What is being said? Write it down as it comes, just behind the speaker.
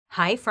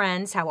Hi,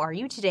 friends. How are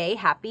you today?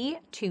 Happy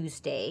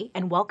Tuesday,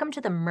 and welcome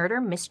to the Murder,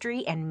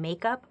 Mystery, and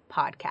Makeup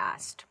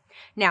podcast.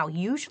 Now,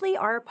 usually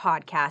our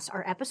podcasts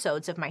are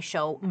episodes of my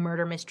show,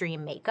 Murder, Mystery,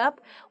 and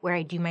Makeup, where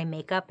I do my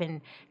makeup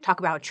and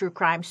talk about a true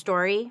crime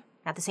story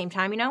at the same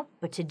time,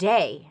 But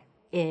today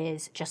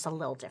is just a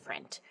little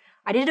different.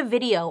 I did a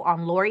video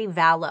on Tylee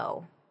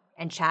Vallow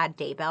and Chad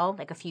Daybell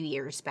like a few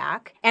years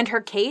back, and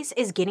her case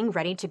is getting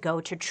ready to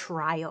go to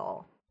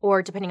trial.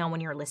 Or depending on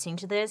when you're listening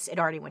to this, it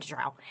already went to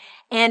trial.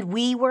 And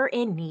we were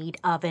in need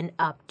of an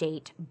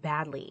update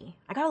badly.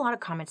 I got a lot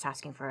of comments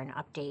asking for an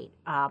update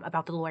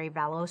about the Tylee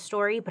Vallow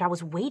story, but I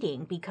was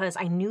waiting because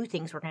I knew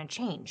things were going to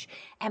change.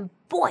 And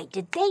boy,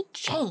 did they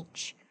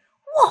change.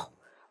 Whoa!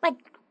 Like,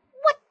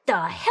 what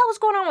the hell is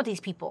going on with these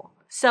people?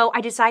 So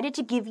I decided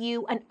to give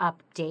you an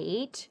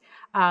update,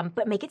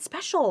 but make it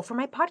special for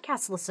my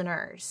podcast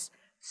listeners.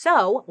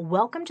 So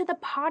welcome to the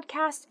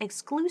podcast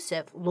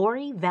exclusive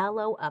Tylee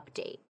Vallow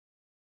update.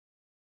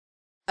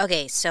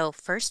 Okay, so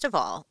first of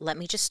all, let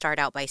me just start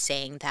out by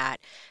saying that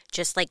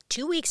just like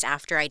 2 weeks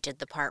after I did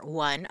the part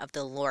 1 of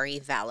the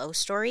Tylee Vallow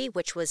story,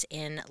 which was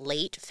in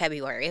late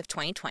February of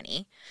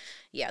 2020,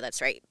 yeah,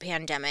 that's right,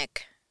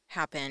 pandemic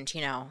happened,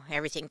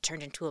 everything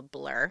turned into a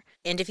blur.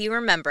 And if you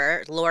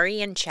remember, Lori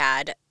and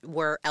Chad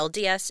were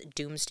LDS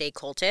doomsday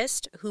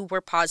cultists who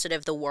were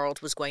positive the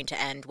world was going to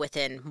end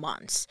within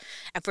months.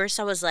 At first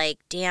I was like,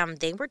 damn,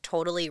 they were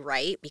totally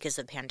right because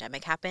the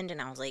pandemic happened. And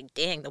I was like,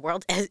 dang, the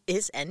world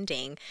is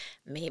ending.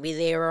 Maybe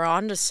they were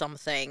onto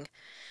something.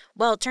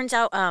 Well, it turns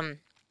out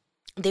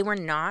they were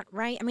not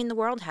right. I mean, the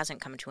world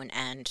hasn't come to an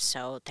end,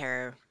 so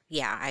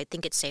I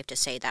think it's safe to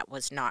say that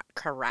was not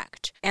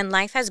correct. And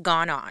life has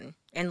gone on.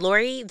 And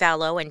Tylee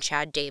Vallow and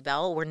Chad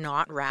Daybell were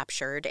not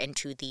raptured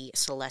into the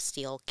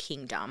celestial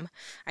kingdom.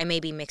 I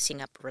may be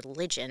mixing up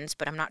religions,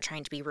 but I'm not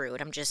trying to be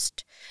rude.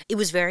 It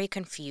was very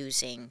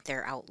confusing,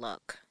 their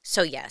outlook.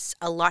 So yes,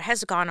 a lot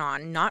has gone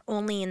on, not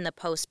only in the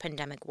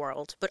post-pandemic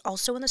world, but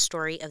also in the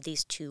story of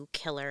these two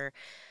killer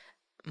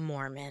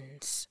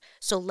Mormons.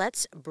 So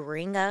let's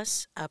bring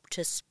us up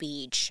to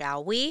speed,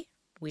 shall we?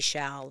 We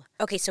shall.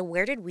 Okay, so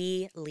where did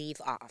we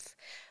leave off?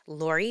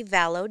 Tylee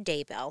Vallow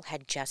Daybell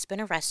had just been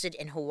arrested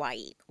in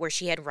Hawaii, where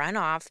she had run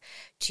off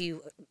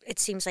to, it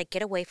seems like,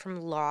 get away from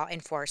law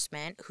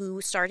enforcement, who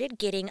started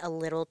getting a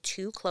little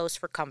too close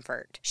for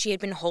comfort. She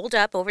had been holed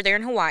up over there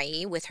in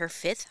Hawaii with her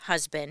 5th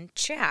husband,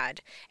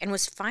 Chad, and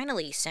was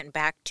finally sent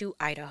back to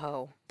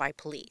Idaho by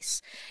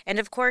police. And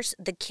of course,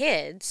 the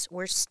kids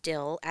were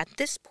still, at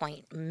this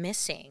point,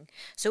 missing.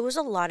 So it was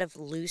a lot of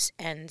loose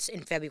ends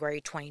in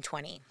February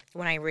 2020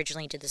 when I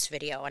originally did this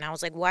video. And I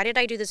was like, why did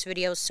I do this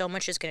video? So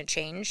much is going to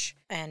change.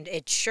 And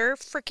it sure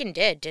freaking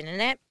did,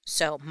 didn't it?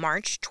 So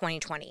March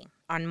 2020.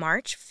 On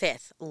March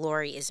 5th,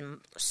 Lori is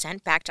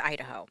sent back to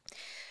Idaho.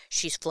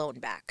 She's flown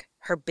back.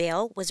 Her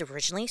bail was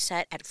originally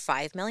set at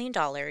 $5 million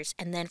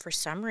and then for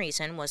some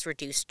reason was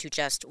reduced to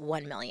just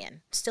 $1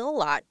 million. Still a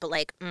lot, but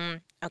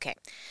okay.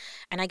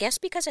 And I guess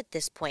because at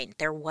this point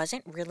there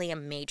wasn't really a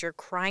major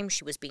crime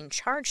she was being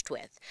charged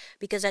with.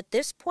 Because at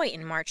this point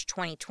in March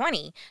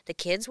 2020, the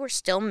kids were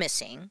still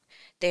missing.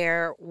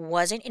 There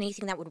wasn't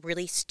anything that would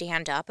really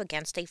stand up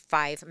against a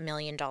 $5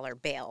 million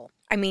bail.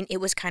 I mean, it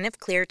was kind of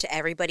clear to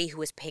everybody who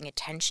was paying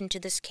attention to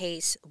this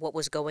case what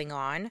was going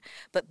on,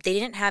 but they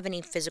didn't have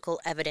any physical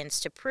evidence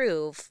to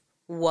prove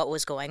what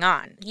was going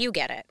on. You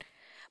get it.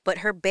 But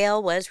her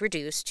bail was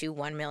reduced to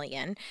 $1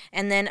 million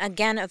and then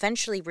again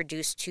eventually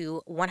reduced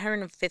to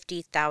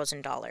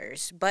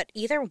 $150,000. But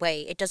either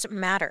way, it doesn't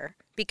matter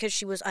because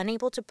she was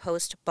unable to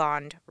post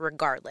bond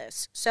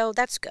regardless. So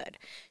that's good.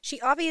 She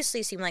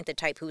obviously seemed like the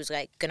type who was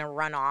gonna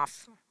run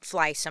off,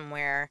 fly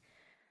somewhere.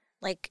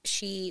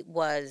 She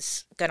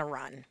was gonna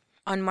run.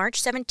 On March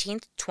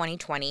 17th,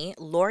 2020,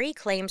 Lori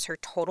claims her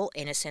total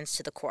innocence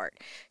to the court.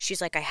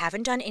 She's like, I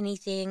haven't done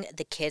anything.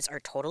 The kids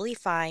are totally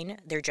fine.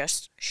 They're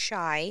just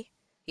shy.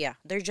 Yeah,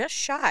 they're just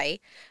shy.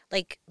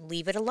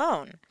 Leave it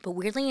alone. But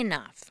weirdly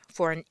enough,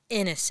 for an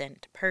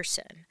innocent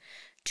person,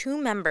 2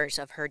 members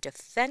of her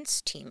defense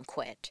team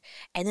quit,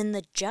 and then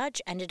the judge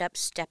ended up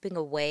stepping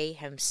away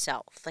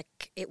himself.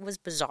 It was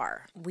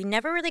bizarre. We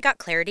never really got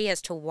clarity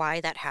as to why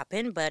that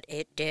happened, but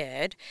it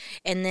did.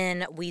 And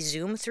then we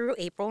zoomed through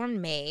April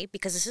and May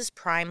because this is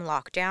prime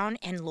lockdown,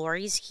 and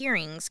Lori's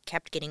hearings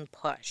kept getting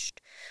pushed.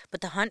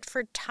 But the hunt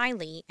for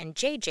Tylee and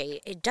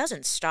JJ, it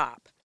doesn't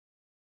stop.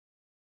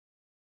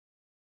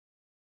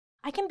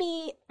 I can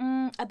be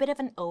a bit of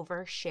an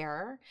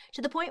oversharer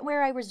to the point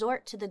where I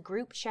resort to the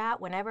group chat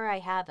whenever I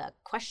have a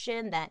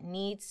question that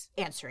needs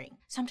answering.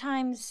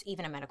 Sometimes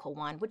even a medical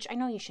one, which I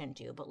know you shouldn't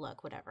do, but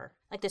look, whatever.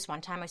 Like this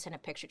one time I sent a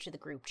picture to the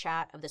group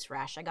chat of this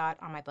rash I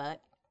got on my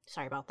butt.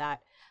 Sorry about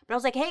that. But I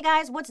was like, hey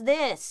guys, what's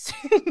this?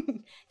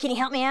 Can you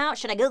help me out?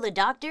 Should I go to the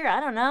doctor? I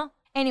don't know.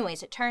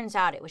 Anyways, it turns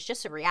out it was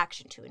just a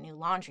reaction to a new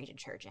laundry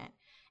detergent.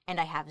 And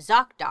I have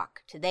ZocDoc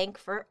to thank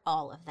for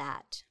all of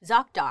that.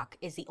 ZocDoc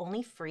is the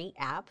only free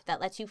app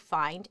that lets you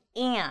find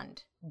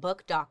and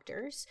book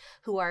doctors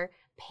who are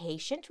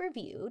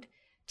patient-reviewed,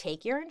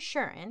 take your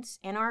insurance,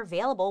 and are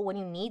available when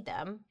you need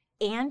them,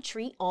 and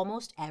treat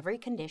almost every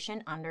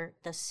condition under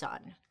the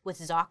sun. With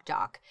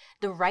ZocDoc,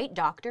 the right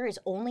doctor is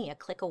only a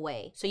click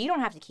away, so you don't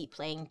have to keep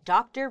playing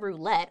doctor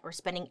roulette or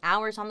spending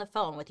hours on the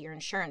phone with your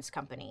insurance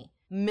company.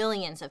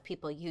 Millions of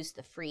people use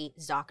the free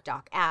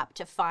ZocDoc app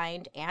to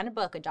find and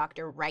book a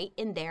doctor right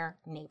in their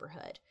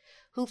neighborhood,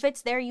 who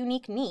fits their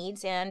unique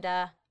needs and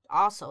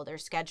also their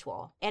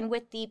schedule. And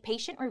with the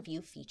patient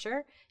review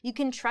feature, you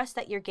can trust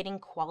that you're getting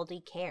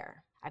quality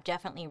care. I've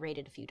definitely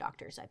rated a few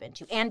doctors I've been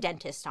to and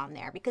dentists on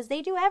there because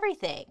they do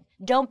everything.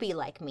 Don't be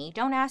like me.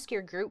 Don't ask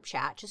your group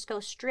chat. Just go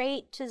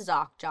straight to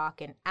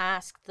ZocDoc and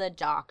ask the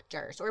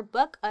doctors or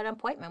book an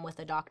appointment with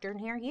a doctor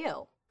near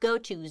you. Go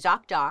to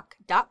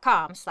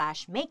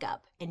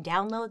ZocDoc.com/makeup and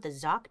download the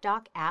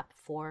ZocDoc app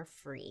for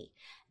free.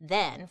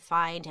 Then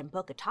find and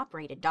book a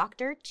top-rated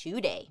doctor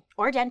today,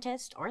 or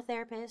dentist, or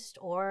therapist,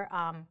 or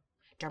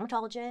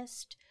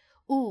dermatologist.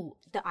 Ooh,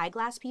 the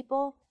eyeglass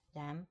people,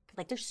 them.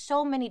 Like, there's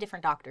so many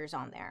different doctors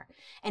on there,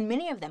 and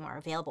many of them are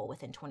available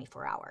within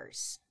 24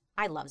 hours.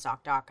 I love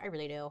ZocDoc. I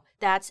really do.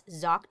 That's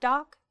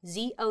ZocDoc,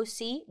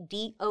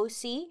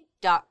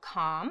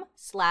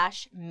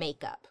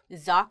 ZocDoc.com/makeup.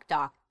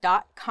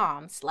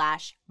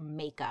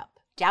 ZocDoc.com/makeup.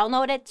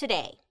 Download it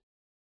today.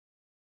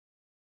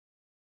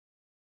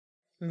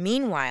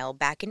 Meanwhile,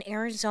 back in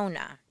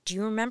Arizona, do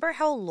you remember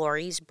how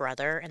Lori's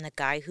brother and the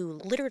guy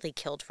who literally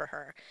killed for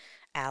her,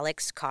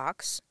 Alex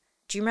Cox,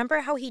 do you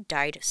remember how he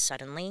died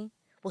suddenly?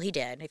 Well, he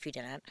did, if you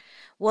didn't.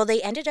 Well,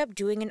 they ended up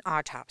doing an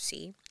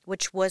autopsy,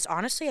 which was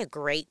honestly a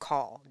great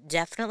call.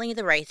 Definitely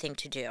the right thing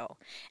to do.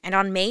 And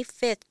on May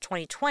 5th,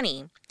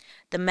 2020,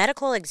 the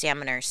medical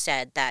examiner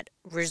said that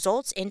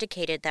results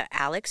indicated that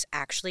Alex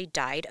actually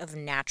died of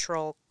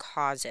natural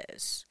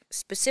causes.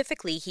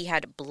 Specifically, he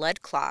had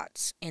blood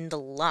clots in the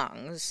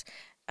lungs.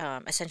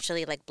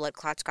 Essentially, like blood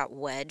clots got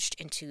wedged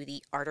into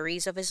the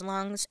arteries of his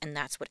lungs, and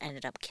that's what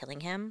ended up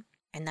killing him.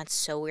 And that's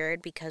so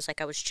weird because,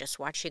 like, I was just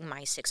watching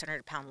My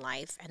 600-Pound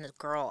Life, and the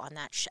girl on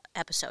that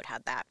episode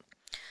had that.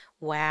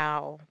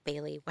 Wow,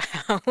 Bailey,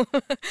 wow.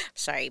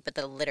 Sorry, but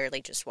I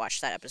literally just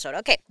watched that episode.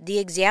 Okay, the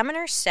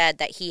examiner said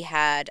that he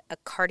had a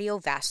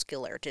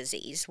cardiovascular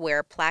disease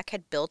where plaque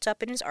had built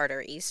up in his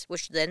arteries,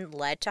 which then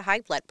led to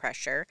high blood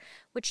pressure,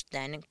 which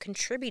then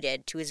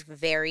contributed to his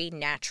very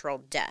natural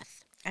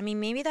death. I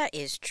mean, maybe that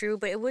is true,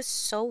 but it was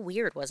so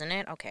weird, wasn't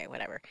it? Okay,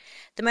 whatever.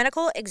 The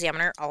medical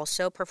examiner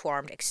also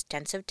performed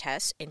extensive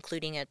tests,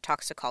 including a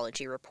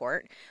toxicology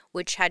report,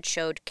 which had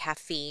showed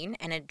caffeine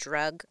and a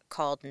drug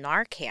called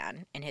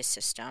Narcan in his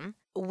system,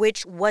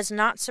 which was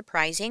not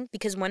surprising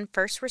because when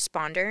first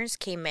responders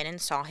came in and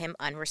saw him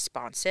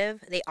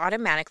unresponsive, they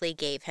automatically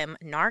gave him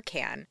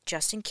Narcan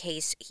just in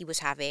case he was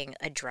having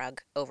a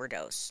drug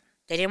overdose.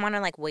 They didn't want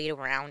to, wait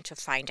around to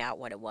find out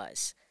what it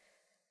was.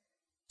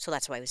 So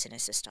that's why it was in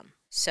his system.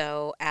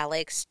 So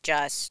Alex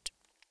just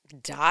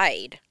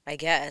died, I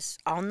guess,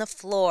 on the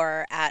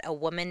floor at a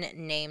woman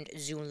named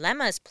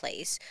Zulema's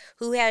place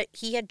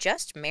he had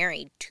just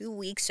married 2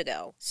 weeks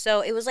ago.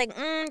 So it was like,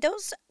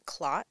 those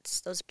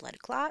clots, those blood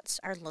clots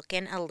are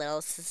looking a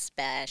little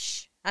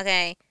suspicious.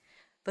 Okay,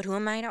 but who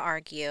am I to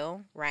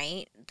argue,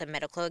 right? The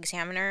medical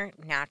examiner,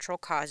 natural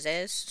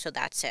causes, so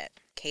that's it.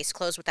 Case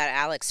closed with that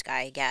Alex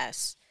guy, I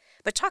guess.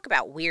 But talk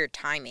about weird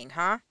timing,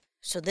 huh?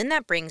 So then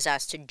that brings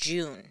us to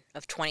June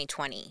of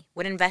 2020,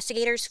 when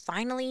investigators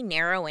finally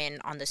narrow in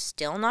on the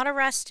still not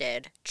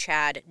arrested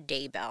Chad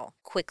Daybell.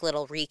 Quick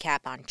little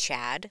recap on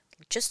Chad.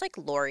 Just like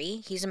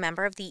Lori, he's a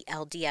member of the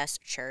LDS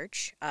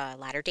Church,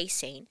 Latter-day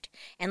Saint.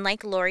 And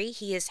like Lori,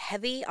 he is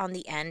heavy on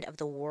the end of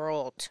the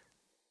world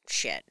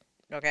shit.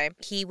 Okay?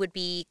 He would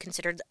be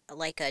considered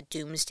like a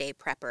doomsday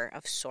prepper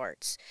of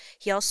sorts.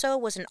 He also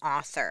was an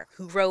author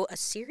who wrote a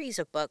series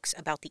of books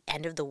about the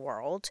end of the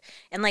world,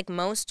 and like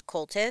most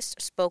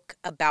cultists, spoke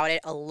about it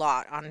a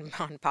lot on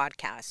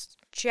podcasts.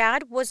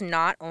 Chad was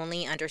not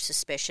only under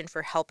suspicion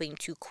for helping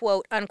to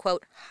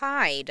quote-unquote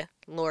hide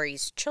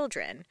Lori's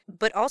children,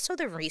 but also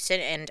the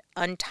recent and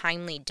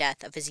untimely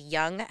death of his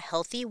young,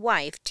 healthy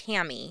wife,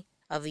 Tammy,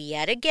 of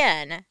yet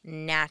again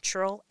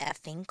natural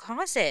effing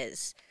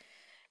causes.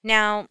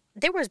 Now,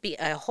 there was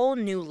a whole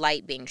new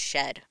light being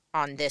shed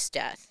on this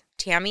death.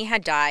 Tammy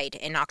had died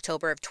in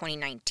October of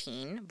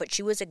 2019, but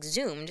she was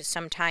exhumed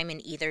sometime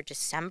in either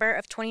December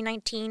of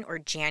 2019 or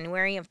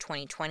January of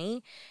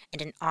 2020,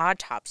 and an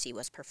autopsy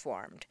was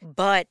performed.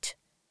 But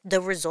the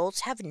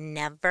results have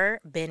never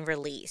been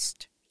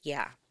released.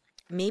 Yeah.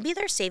 Maybe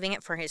they're saving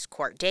it for his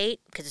court date,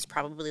 because it's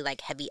probably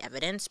heavy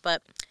evidence,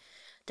 but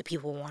the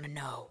people want to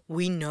know.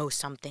 We know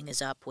something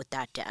is up with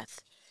that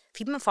death. If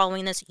you've been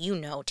following this, you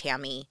know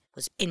Tammy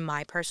was, in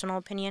my personal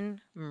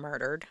opinion,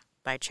 murdered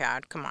by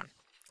Chad. Come on.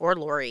 Or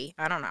Lori.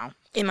 I don't know.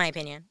 In my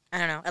opinion. I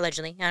don't know.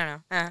 Allegedly. I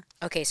don't know.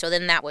 Okay, so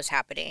then that was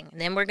happening.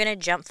 Then we're going to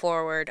jump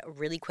forward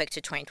really quick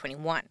to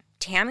 2021.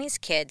 Tammy's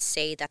kids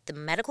say that the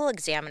medical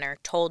examiner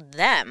told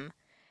them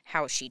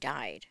how she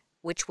died,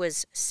 which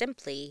was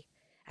simply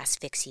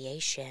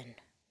asphyxiation.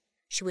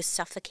 She was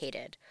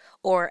suffocated,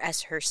 or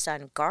as her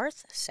son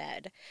Garth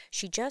said,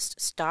 she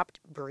just stopped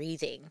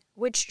breathing.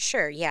 Which,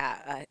 sure,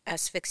 yeah,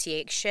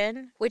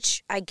 asphyxiation,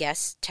 which I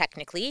guess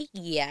technically,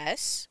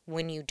 yes,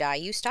 when you die,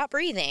 you stop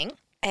breathing.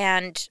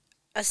 And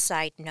a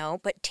side note,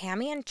 but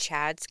Tammy and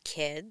Chad's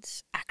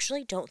kids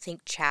actually don't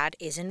think Chad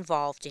is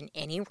involved in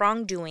any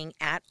wrongdoing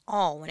at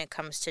all when it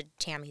comes to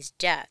Tammy's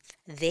death.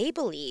 They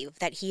believe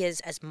that he is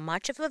as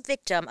much of a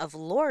victim of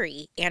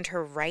Lori and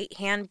her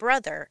right-hand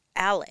brother,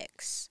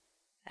 Alex,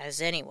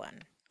 as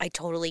anyone. I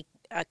totally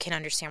can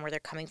understand where they're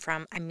coming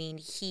from. I mean,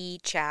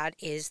 Chad,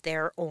 is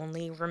their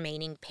only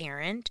remaining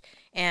parent,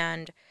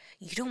 and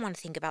you don't want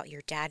to think about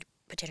your dad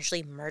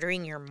potentially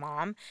murdering your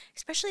mom,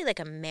 especially like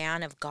a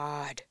man of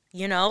God.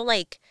 You know,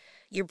 like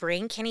your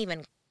brain can't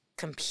even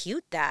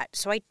compute that.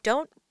 So I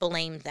don't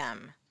blame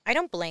them. I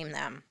don't blame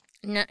them.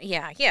 No,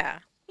 yeah.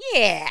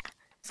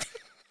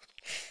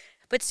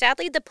 But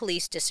sadly, the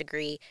police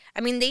disagree.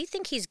 I mean, they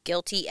think he's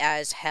guilty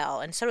as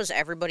hell, and so does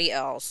everybody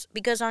else.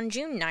 Because on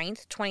June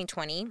 9th,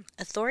 2020,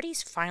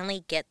 authorities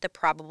finally get the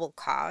probable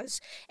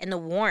cause and the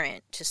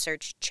warrant to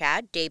search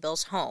Chad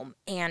Daybell's home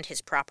and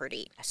his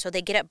property. So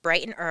they get up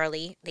bright and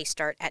early. They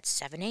start at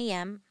 7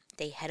 a.m.,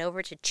 they head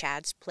over to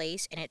Chad's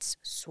place, and it's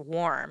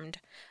swarmed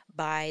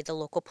by the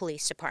local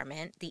police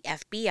department, the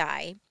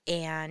FBI,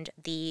 and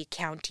the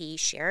county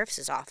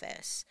sheriff's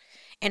office.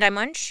 And I'm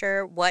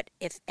unsure what,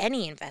 if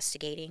any,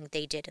 investigating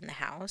they did in the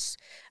house.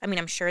 I mean,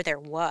 I'm sure there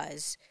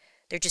was.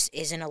 There just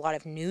isn't a lot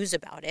of news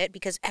about it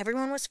because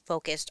everyone was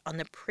focused on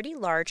the pretty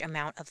large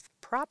amount of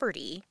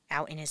property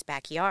out in his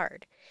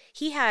backyard.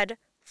 He had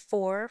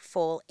 4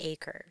 full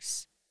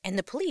acres. And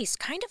the police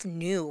kind of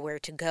knew where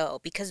to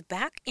go because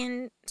back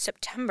in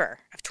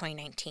September of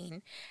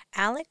 2019,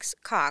 Alex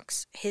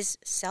Cox, his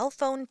cell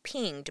phone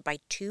pinged by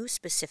 2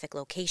 specific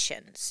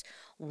locations,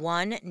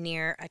 one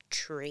near a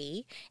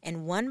tree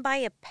and one by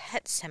a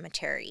pet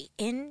cemetery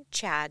in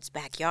Chad's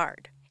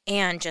backyard.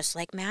 And just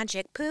like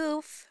magic,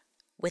 poof,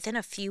 within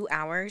a few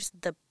hours,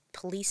 the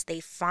police, they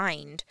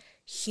find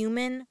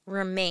human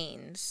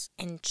remains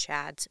in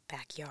Chad's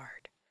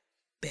backyard.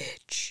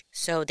 Bitch.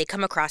 So they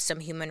come across some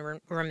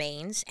human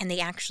remains, and they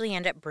actually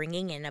end up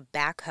bringing in a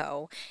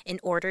backhoe in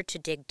order to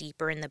dig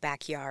deeper in the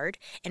backyard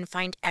and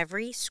find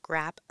every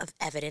scrap of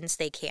evidence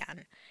they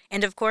can.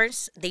 And of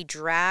course, they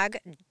drag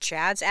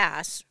Chad's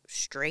ass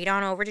straight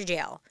on over to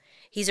jail.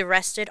 He's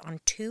arrested on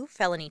 2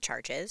 felony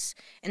charges,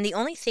 and the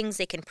only things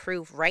they can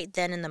prove right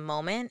then in the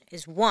moment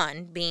is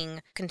one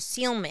being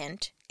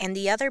concealment and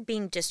the other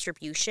being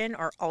distribution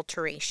or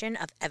alteration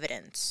of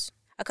evidence.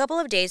 A couple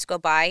of days go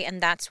by, and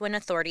that's when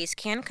authorities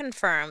can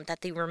confirm that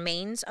the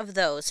remains of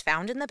those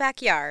found in the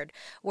backyard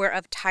were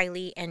of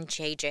Tylee and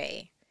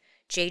JJ.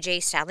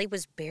 JJ sadly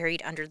was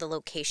buried under the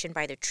location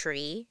by the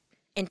tree,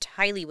 and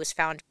Tylee was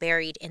found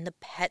buried in the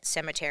pet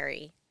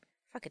cemetery.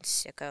 Fucking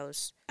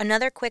sickos.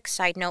 Another quick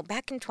side note,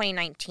 back in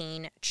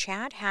 2019,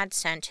 Chad had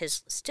sent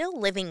his still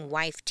living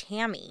wife,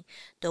 Tammy,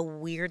 the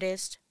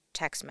weirdest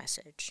text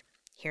message.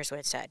 Here's what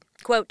it said.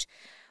 Quote,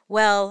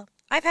 "Well,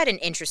 I've had an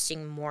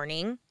interesting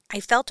morning. I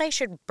felt I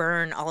should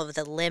burn all of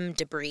the limb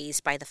debris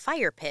by the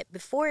fire pit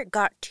before it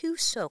got too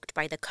soaked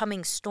by the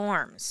coming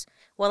storms.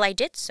 While I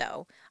did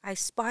so, I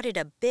spotted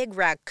a big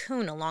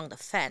raccoon along the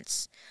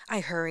fence.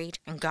 I hurried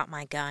and got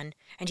my gun,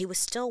 and he was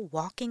still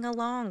walking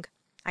along.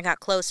 I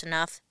got close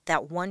enough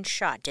that one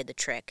shot did the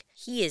trick.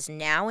 He is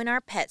now in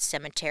our pet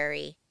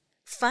cemetery.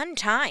 Fun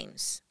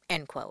times."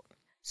 End quote.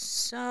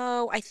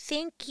 So I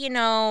think,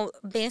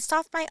 based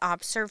off my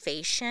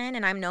observation,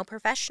 and I'm no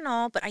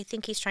professional, but I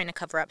think he's trying to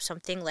cover up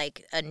something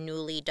like a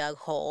newly dug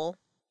hole.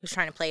 He's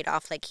trying to play it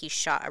off like he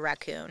shot a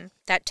raccoon.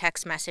 That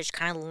text message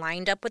kind of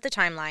lined up with the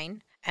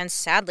timeline. And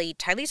sadly,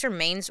 Tylee's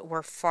remains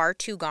were far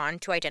too gone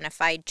to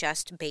identify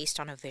just based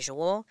on a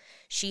visual.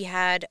 She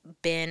had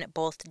been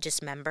both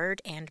dismembered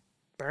and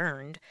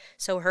burned,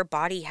 so her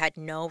body had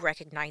no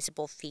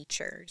recognizable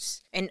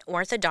features. An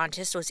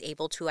orthodontist was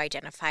able to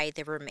identify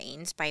the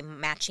remains by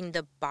matching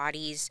the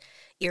body's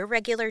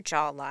irregular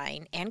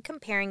jawline and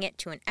comparing it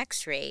to an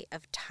x-ray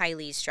of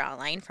Tylee's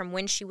jawline from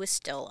when she was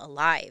still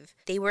alive.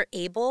 They were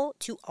able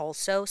to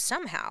also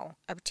somehow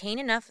obtain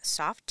enough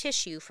soft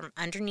tissue from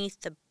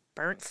underneath the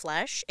burnt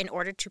flesh in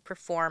order to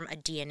perform a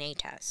DNA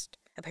test.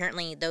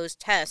 Apparently, those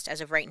tests, as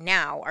of right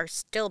now, are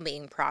still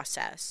being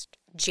processed.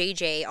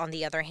 JJ, on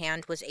the other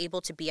hand, was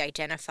able to be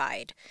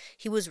identified.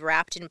 He was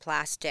wrapped in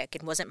plastic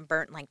and wasn't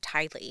burnt like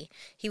Tylee.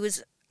 He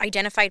was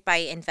identified by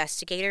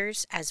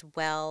investigators as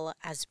well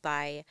as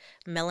by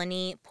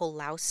Melanie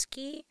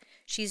Pulowski.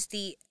 She's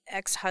the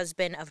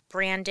ex-husband of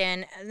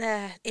Brandon.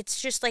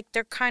 It's just like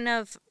they're kind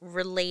of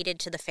related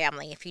to the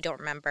family, if you don't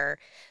remember.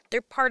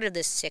 They're part of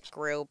this sick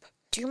group.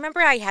 Do you remember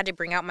I had to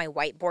bring out my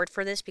whiteboard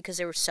for this because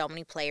there were so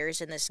many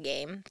players in this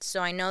game? So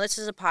I know this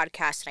is a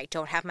podcast and I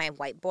don't have my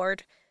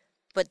whiteboard,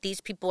 but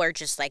these people are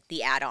just like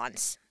the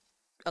add-ons.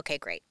 Okay,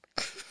 great.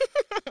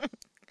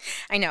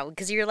 I know,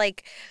 because you're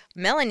like,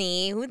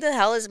 Melanie, who the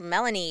hell is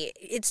Melanie?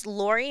 It's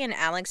Lori and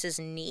Alex's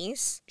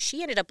niece.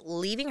 She ended up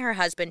leaving her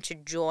husband to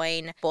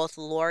join both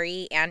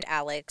Lori and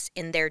Alex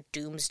in their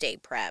doomsday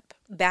prep.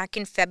 Back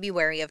in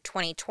February of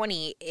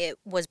 2020, it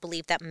was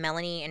believed that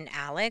Melanie and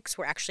Alex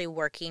were actually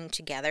working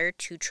together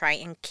to try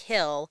and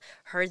kill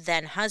her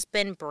then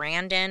husband,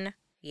 Brandon.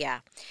 Yeah.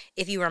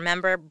 If you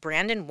remember,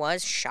 Brandon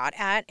was shot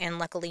at and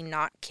luckily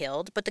not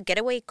killed, but the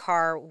getaway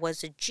car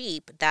was a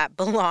Jeep that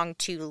belonged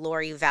to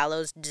Tylee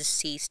Vallow's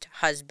deceased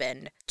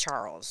husband,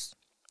 Charles,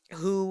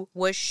 who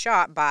was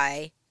shot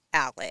by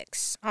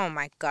Alex. Oh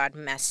my God,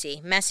 messy.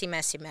 Messy,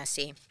 messy,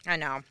 messy. I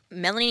know.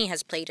 Melanie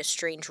has played a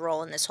strange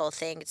role in this whole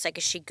thing. It's like,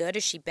 is she good?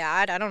 Is she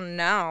bad? I don't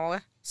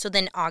know. So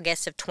then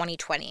August of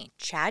 2020,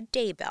 Chad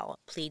Daybell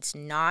pleads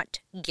not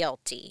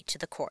guilty to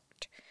the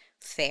court.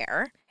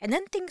 Fair. And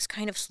then things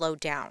kind of slowed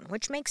down,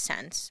 which makes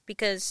sense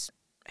because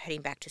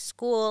heading back to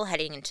school,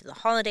 heading into the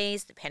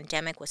holidays, the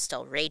pandemic was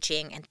still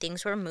raging and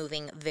things were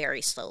moving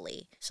very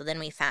slowly. So then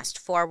we fast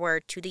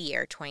forward to the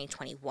year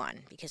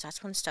 2021 because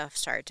that's when stuff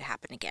started to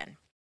happen again.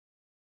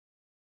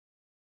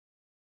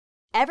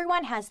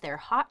 Everyone has their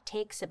hot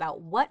takes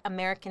about what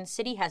American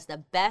city has the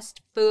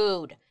best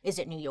food. Is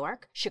it New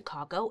York,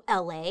 Chicago,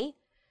 LA?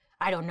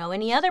 I don't know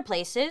any other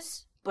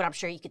places, but I'm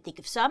sure you could think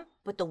of some.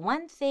 But the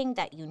one thing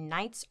that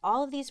unites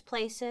all of these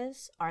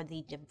places are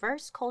the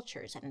diverse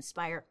cultures that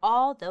inspire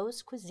all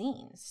those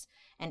cuisines.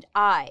 And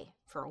I,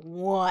 for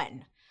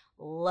one,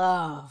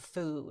 love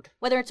food.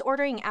 Whether it's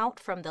ordering out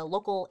from the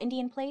local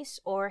Indian place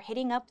or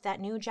hitting up that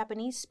new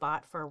Japanese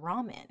spot for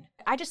ramen.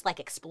 I just like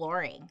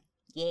exploring.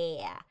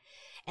 Yeah.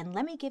 And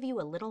let me give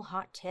you a little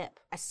hot tip,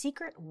 a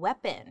secret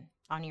weapon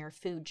on your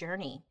food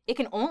journey. It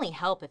can only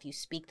help if you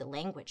speak the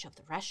language of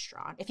the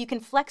restaurant. If you can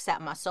flex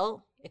that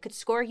muscle, it could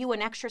score you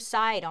an extra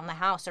side on the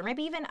house, or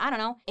maybe even,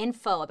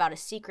 info about a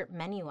secret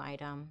menu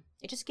item.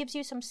 It just gives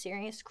you some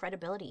serious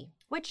credibility,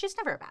 which is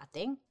never a bad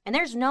thing. And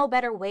there's no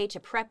better way to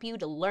prep you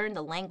to learn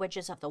the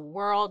languages of the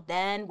world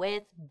than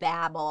with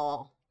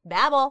Babbel.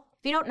 Babbel.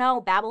 If you don't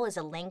know, Babbel is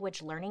a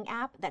language learning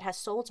app that has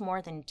sold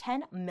more than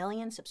 10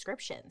 million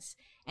subscriptions.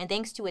 And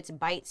thanks to its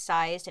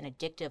bite-sized and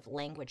addictive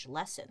language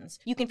lessons,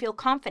 you can feel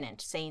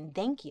confident saying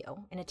thank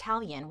you in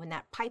Italian when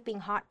that piping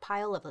hot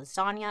pile of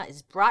lasagna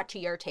is brought to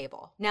your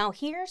table. Now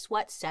here's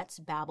what sets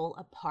Babbel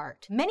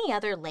apart. Many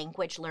other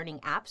language learning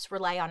apps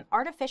rely on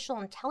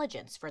artificial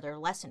intelligence for their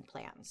lesson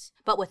plans.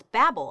 But with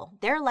Babbel,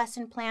 their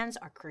lesson plans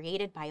are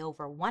created by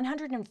over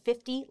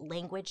 150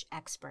 language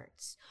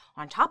experts.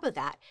 On top of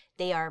that,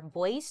 they are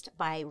voiced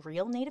by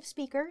real native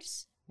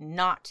speakers,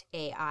 not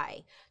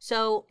AI.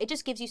 So it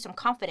just gives you some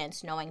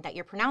confidence knowing that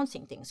you're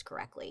pronouncing things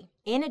correctly.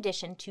 In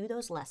addition to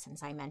those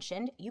lessons I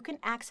mentioned, you can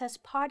access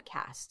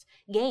podcasts,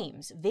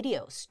 games,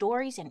 videos,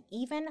 stories, and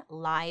even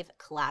live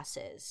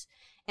classes.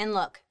 And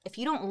look, if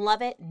you don't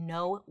love it,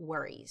 no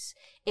worries.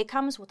 It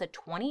comes with a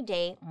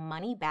 20-day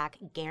money-back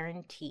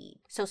guarantee.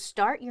 So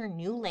start your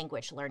new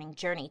language learning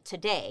journey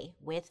today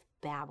with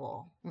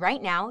Babbel.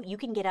 Right now, you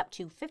can get up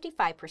to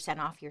 55%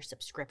 off your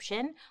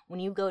subscription when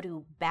you go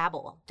to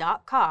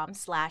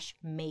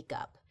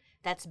babbel.com/makeup.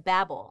 That's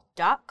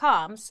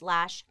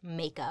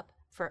babbel.com/makeup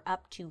for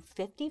up to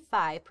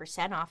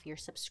 55% off your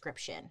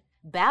subscription.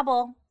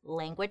 Babbel,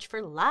 language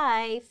for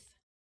life.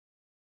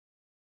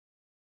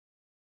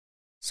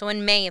 So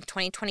in May of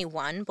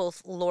 2021,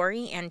 both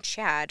Lori and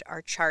Chad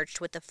are charged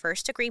with the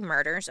first-degree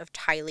murders of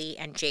Tylee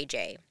and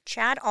JJ.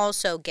 Chad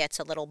also gets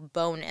a little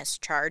bonus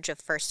charge of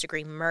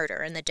first-degree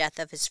murder in the death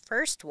of his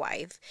first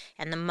wife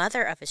and the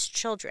mother of his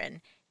children,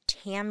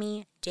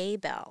 Tammy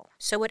Daybell.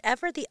 So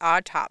whatever the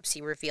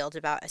autopsy revealed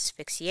about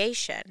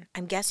asphyxiation,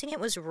 I'm guessing it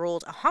was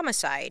ruled a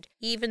homicide,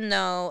 even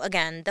though,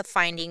 again, the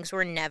findings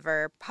were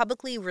never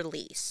publicly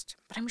released.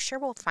 But I'm sure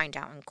we'll find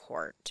out in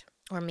court.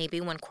 Or maybe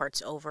when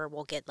court's over,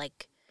 we'll get,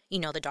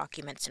 the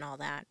documents and all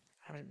that.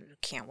 I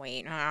can't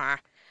wait.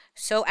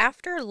 So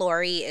after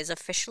Lori is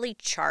officially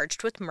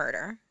charged with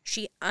murder,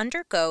 she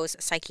undergoes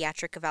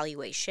psychiatric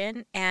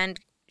evaluation and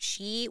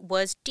she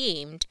was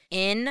deemed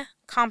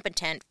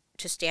incompetent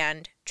to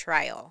stand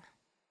trial.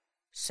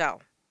 So,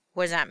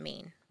 what does that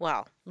mean?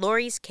 Well,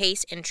 Lori's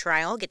case in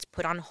trial gets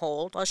put on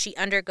hold while she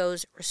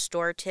undergoes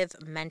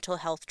restorative mental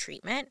health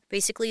treatment.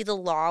 Basically, the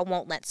law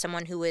won't let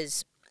someone who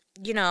is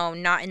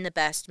not in the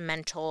best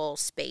mental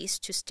space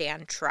to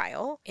stand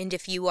trial. And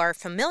if you are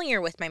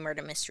familiar with my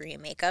murder mystery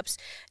and makeups,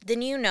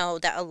 then you know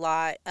that a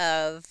lot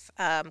of,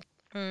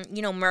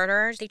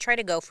 murderers, they try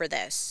to go for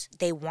this.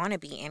 They want to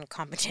be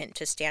incompetent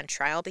to stand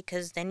trial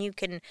because then you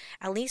can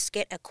at least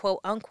get a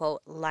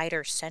quote-unquote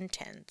lighter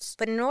sentence.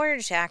 But in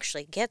order to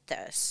actually get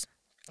this,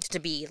 to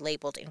be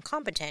labeled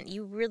incompetent,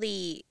 you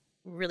really,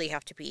 really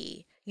have to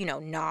be,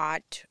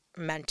 not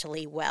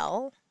mentally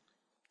well.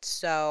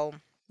 So,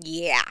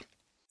 yeah.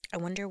 I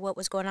wonder what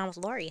was going on with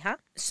Lori, huh?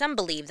 Some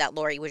believe that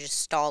Lori was just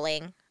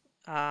stalling,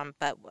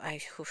 but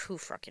who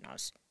fucking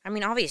knows? I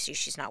mean, obviously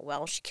she's not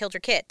well. She killed her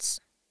kids.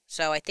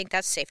 So I think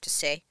that's safe to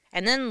say.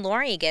 And then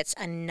Lori gets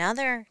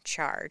another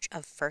charge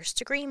of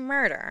first-degree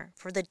murder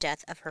for the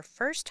death of her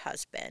first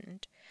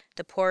husband,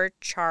 the poor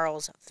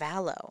Charles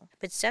Vallow.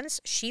 But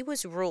since she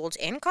was ruled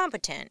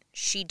incompetent,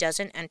 she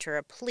doesn't enter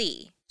a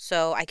plea.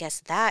 So I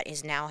guess that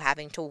is now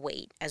having to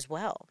wait as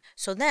well.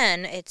 So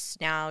then it's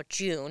now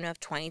June of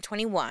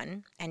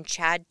 2021, and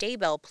Chad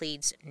Daybell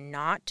pleads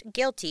not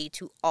guilty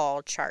to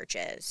all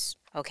charges.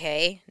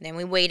 Okay, then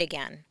we wait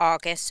again.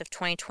 August of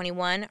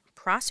 2021,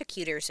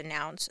 prosecutors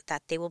announce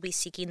that they will be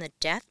seeking the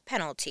death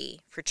penalty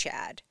for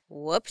Chad.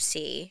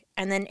 Whoopsie.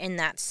 And then in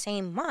that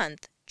same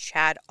month,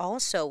 Chad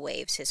also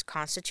waives his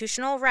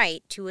constitutional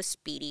right to a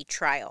speedy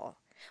trial,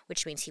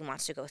 which means he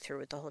wants to go through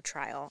with the whole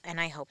trial, and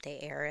I hope they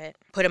air it.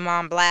 Put him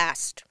on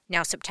blast.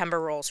 Now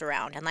September rolls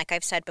around, and like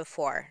I've said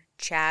before,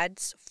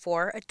 Chad's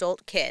 4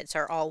 adult kids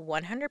are all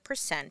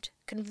 100%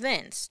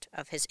 convinced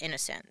of his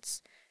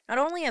innocence. Not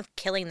only of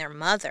killing their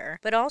mother,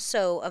 but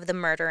also of the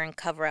murder and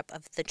cover-up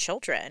of the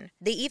children.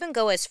 They even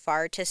go as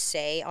far to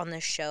say on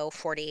the show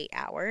 48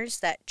 Hours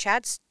that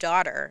Chad's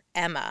daughter,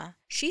 Emma,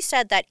 she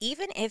said that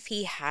even if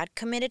he had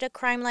committed a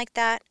crime like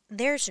that,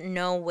 there's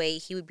no way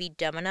he would be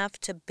dumb enough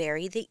to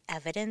bury the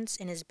evidence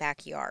in his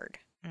backyard.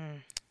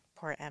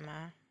 Poor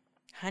Emma.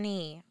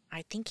 Honey,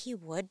 I think he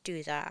would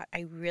do that.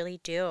 I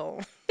really do.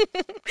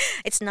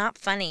 It's not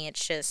funny.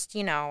 It's just,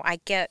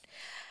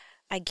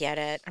 I get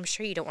it. I'm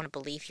sure you don't want to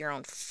believe your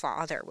own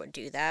father would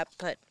do that,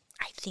 but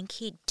I think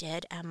he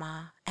did,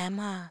 Emma.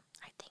 Emma,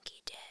 I think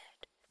he did.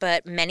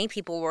 But many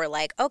people were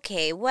like,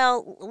 okay,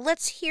 well,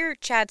 let's hear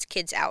Chad's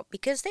kids out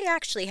because they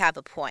actually have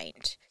a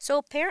point. So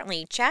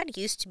apparently, Chad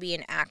used to be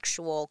an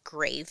actual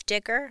grave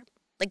digger.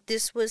 Like,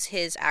 this was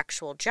his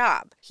actual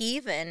job. He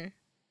even,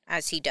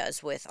 as he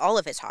does with all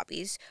of his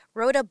hobbies,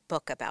 wrote a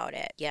book about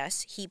it.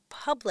 Yes, he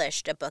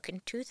published a book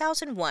in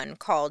 2001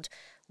 called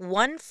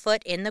 1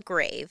 Foot in the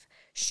Grave,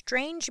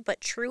 Strange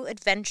but True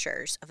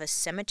Adventures of a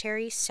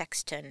Cemetery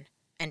Sexton,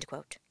 end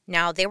quote.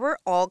 Now, there were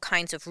all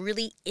kinds of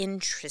really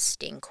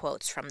interesting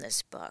quotes from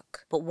this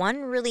book, but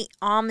one really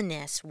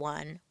ominous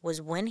one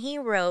was when he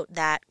wrote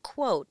that,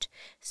 quote,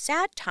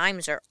 sad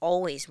times are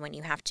always when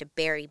you have to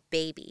bury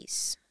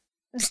babies.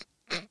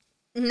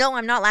 No,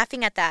 I'm not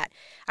laughing at that.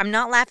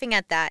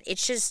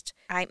 It's just,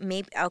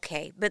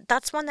 okay, but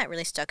that's one that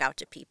really stuck out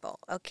to people,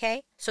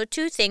 okay? So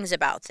 2 things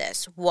about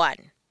this.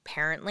 1,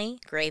 apparently,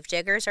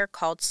 gravediggers are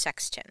called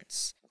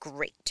sextons.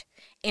 Great.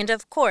 And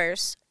of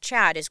course,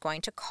 Chad is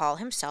going to call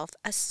himself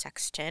a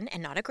sexton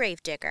and not a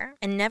gravedigger,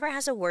 and never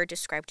has a word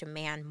described a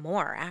man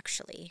more,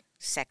 actually.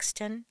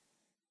 Sexton?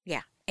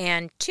 Yeah.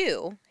 And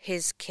 2,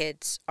 his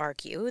kids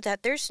argue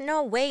that there's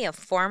no way a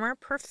former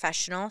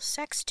professional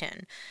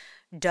sexton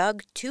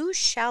dug 2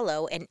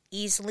 shallow and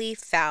easily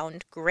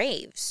found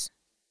graves.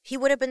 He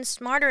would have been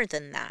smarter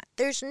than that.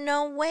 There's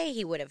no way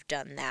he would have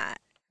done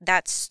that.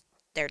 That's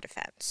their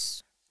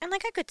defense. And, I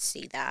could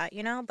see that,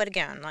 But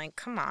again,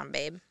 come on,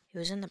 babe. He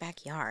was in the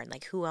backyard.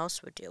 Who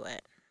else would do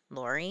it?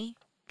 Lori?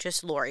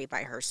 Just Lori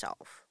by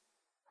herself.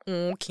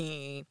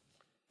 Okay.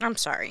 I'm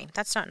sorry.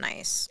 That's not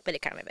nice. But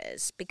it kind of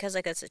is. Because,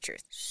 that's the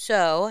truth.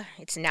 So,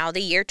 it's now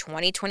the year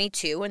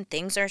 2022, and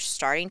things are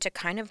starting to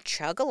kind of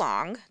chug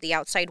along. The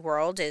outside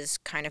world is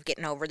kind of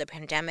getting over the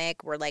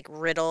pandemic. We're,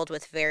 riddled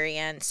with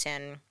variants,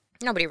 and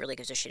nobody really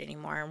gives a shit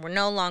anymore. We're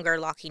no longer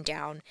locking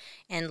down,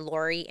 and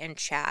Lori and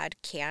Chad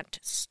can't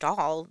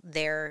stall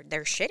their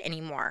shit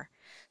anymore.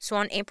 So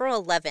on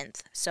April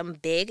 11th, some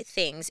big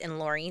things in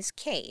Lori's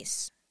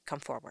case come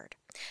forward.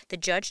 The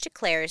judge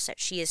declares that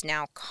she is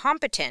now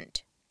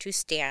competent to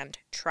stand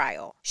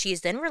trial. She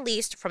is then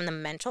released from the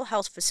mental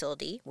health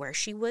facility where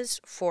she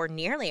was for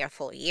nearly a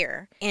full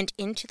year and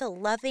into the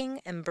loving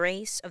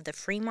embrace of the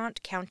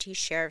Fremont County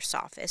Sheriff's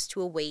Office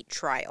to await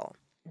trial.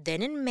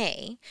 Then in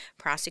May,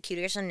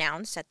 prosecutors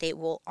announced that they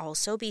will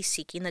also be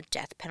seeking the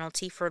death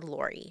penalty for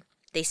Lori.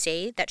 They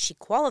say that she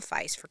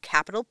qualifies for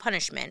capital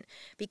punishment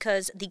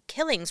because the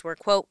killings were,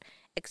 quote,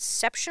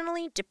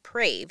 exceptionally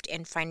depraved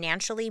and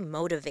financially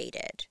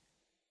motivated,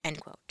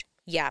 end quote.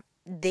 Yeah,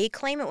 they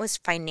claim it was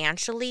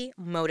financially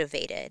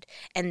motivated,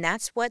 and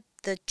that's what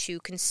the 2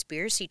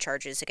 conspiracy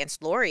charges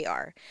against Lori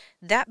are.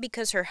 That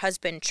because her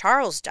husband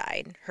Charles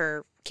died,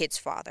 her kid's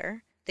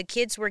father, the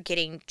kids were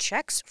getting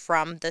checks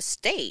from the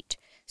state.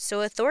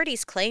 So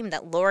authorities claim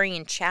that Lori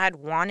and Chad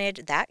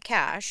wanted that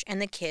cash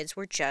and the kids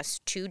were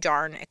just too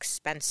darn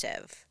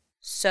expensive.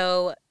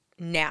 So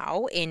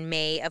now, in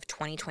May of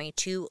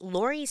 2022,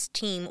 Lori's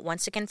team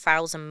once again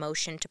files a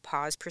motion to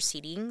pause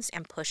proceedings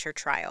and push her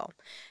trial.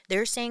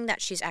 They're saying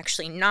that she's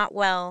actually not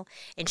well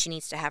and she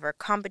needs to have her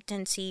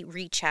competency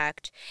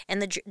rechecked, and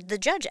the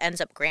judge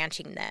ends up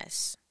granting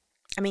this.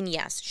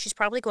 Yes, she's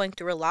probably going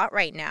through a lot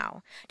right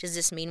now. Does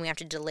this mean we have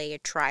to delay a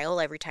trial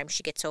every time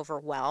she gets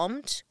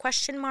overwhelmed? ?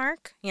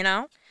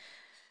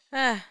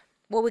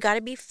 Well, we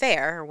gotta be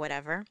fair or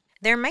whatever.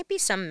 There might be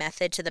some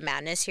method to the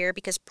madness here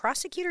because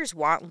prosecutors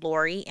want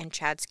Lori and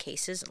Chad's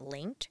cases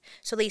linked,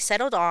 so they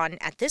settled on,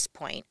 at this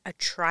point, a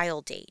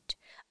trial date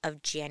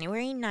of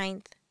January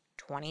 9th,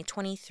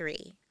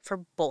 2023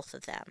 for both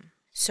of them.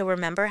 So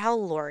remember how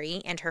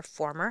Lori and her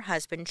former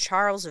husband,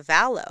 Charles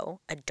Vallow,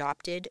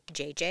 adopted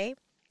JJ?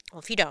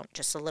 Well, if you don't,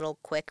 just a little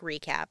quick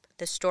recap.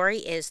 The story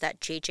is that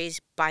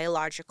JJ's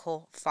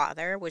biological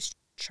father was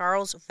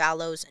Charles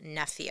Vallow's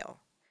nephew.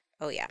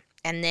 Oh, yeah.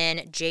 And then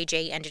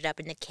JJ ended up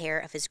in the care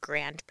of his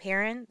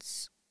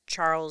grandparents,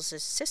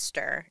 Charles's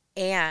sister,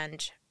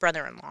 and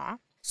brother-in-law.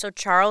 So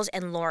Charles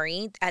and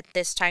Lori, at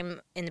this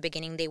time in the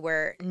beginning, they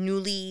were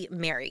newly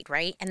married,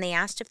 right? And they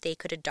asked if they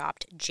could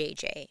adopt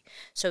JJ.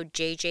 So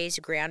JJ's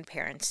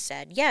grandparents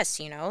said, yes,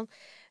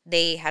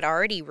 they had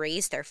already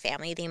raised their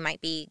family. They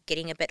might be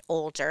getting a bit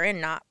older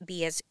and not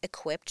be as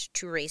equipped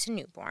to raise a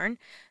newborn.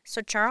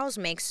 So Charles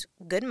makes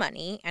good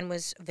money and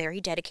was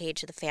very dedicated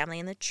to the family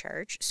and the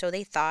church. So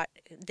they thought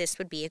this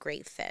would be a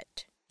great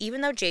fit.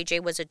 Even though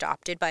JJ was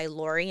adopted by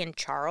Lori and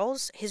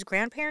Charles, his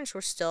grandparents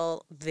were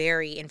still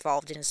very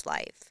involved in his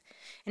life.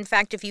 In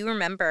fact, if you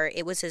remember,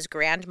 it was his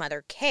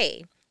grandmother,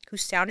 Kay, who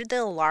sounded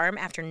the alarm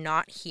after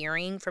not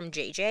hearing from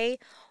JJ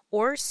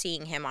or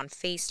seeing him on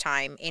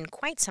FaceTime in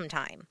quite some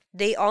time.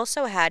 They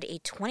also had a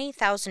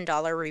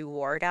 $20,000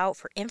 reward out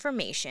for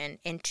information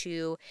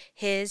into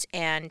his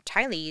and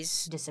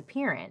Tylee's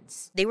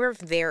disappearance. They were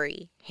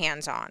very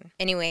hands-on.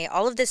 Anyway,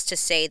 all of this to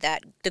say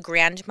that the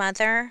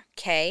grandmother,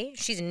 Kay,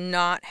 she's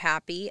not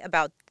happy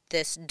about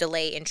this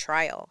delay in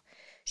trial.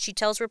 She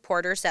tells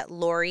reporters that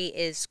Lori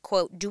is,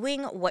 quote,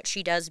 doing what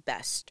she does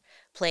best,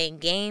 playing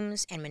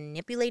games and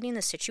manipulating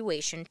the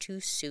situation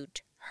to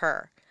suit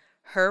her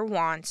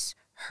wants,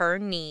 her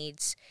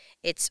needs.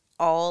 It's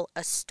all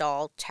a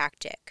stall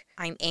tactic.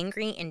 I'm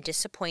angry and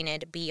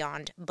disappointed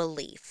beyond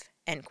belief,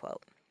 end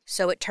quote.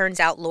 So it turns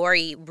out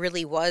Lori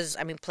really was,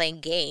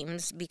 playing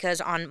games, because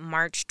on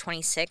March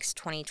 26,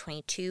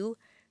 2022,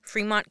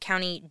 Fremont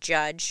County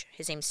Judge,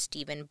 his name's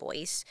Stephen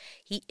Boyce,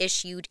 he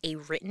issued a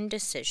written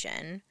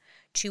decision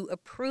to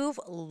approve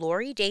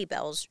Lori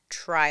Daybell's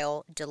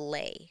trial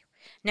delay.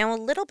 Now, a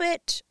little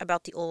bit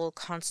about the old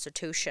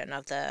Constitution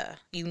of the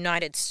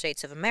United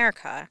States of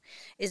America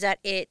is that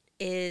it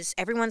is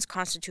everyone's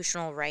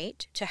constitutional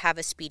right to have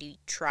a speedy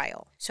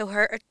trial. So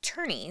her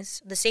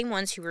attorneys, the same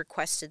ones who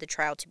requested the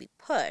trial to be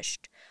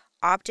pushed,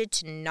 opted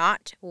to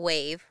not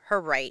waive her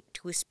right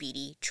to a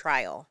speedy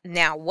trial.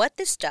 Now, what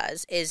this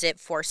does is it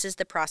forces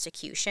the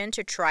prosecution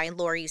to try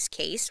Lori's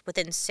case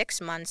within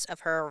 6 months of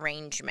her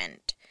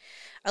arraignment.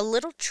 A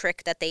little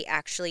trick that they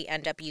actually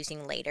end up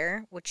using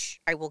later, which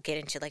I will get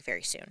into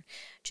very soon.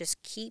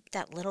 Just keep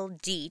that little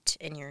deet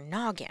in your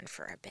noggin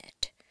for a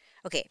bit.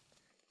 Okay,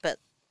 but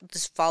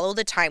just follow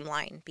the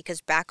timeline,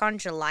 because back on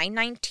July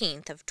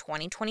 19th of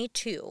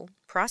 2022,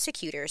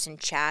 prosecutors in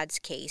Chad's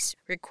case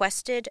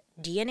requested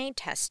DNA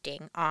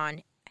testing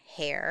on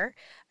hair,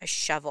 a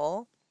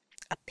shovel,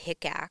 a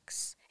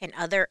pickaxe, and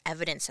other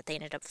evidence that they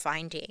ended up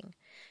finding.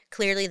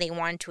 Clearly, they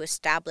wanted to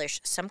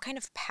establish some kind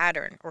of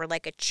pattern or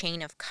a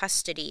chain of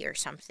custody or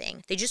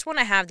something. They just want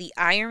to have the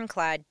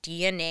ironclad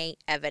DNA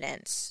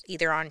evidence,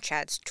 either on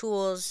Chad's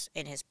tools,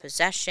 in his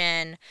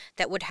possession,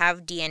 that would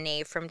have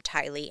DNA from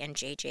Tylee and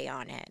JJ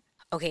on it.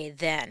 Okay,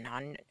 then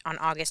on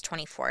August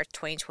 24th,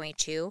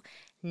 2022,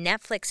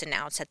 Netflix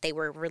announced that they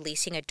were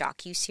releasing a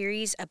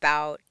docuseries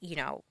about,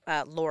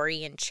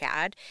 Lori and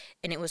Chad,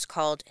 and it was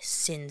called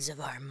Sins of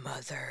Our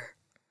Mother.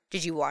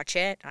 Did you watch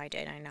it? I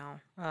did, I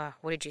know.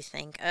 What did you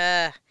think?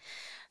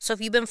 So if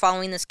you've been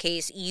following this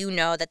case, you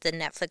know that the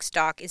Netflix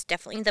doc is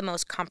definitely the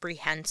most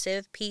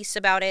comprehensive piece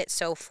about it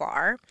so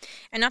far.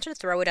 And not to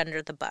throw it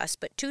under the bus,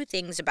 but 2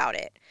 things about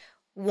it.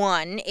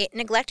 One, it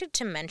neglected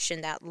to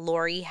mention that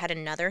Lori had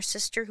another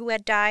sister who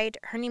had died.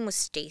 Her name was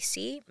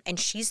Stacy, and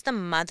she's the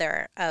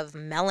mother of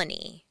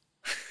Melanie.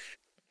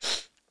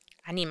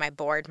 I need my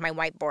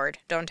whiteboard,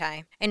 don't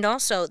I? And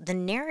also, the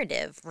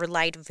narrative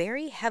relied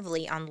very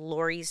heavily on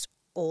Lori's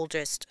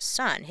oldest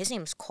son. His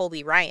name's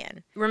Colby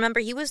Ryan. Remember,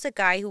 he was the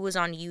guy who was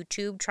on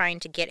YouTube trying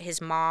to get his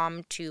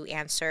mom to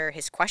answer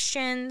his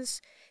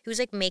questions. He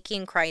was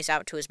making cries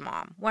out to his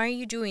mom. Why are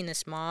you doing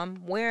this, Mom?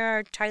 Where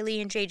are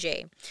Tylee and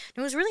JJ? And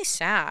it was really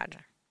sad.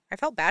 I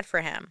felt bad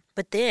for him.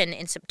 But then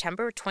in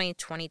September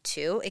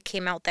 2022, it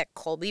came out that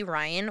Colby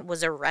Ryan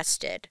was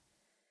arrested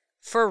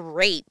for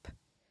rape.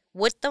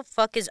 What the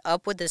fuck is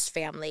up with this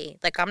family?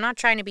 I'm not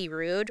trying to be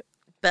rude,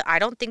 but I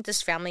don't think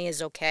this family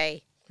is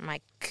okay.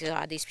 My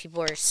God, these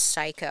people are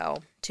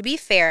psycho. To be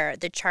fair,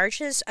 the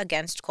charges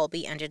against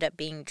Colby ended up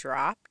being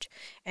dropped,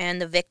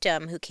 and the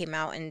victim who came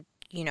out and,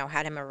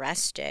 had him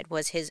arrested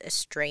was his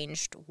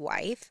estranged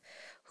wife,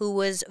 who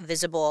was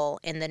visible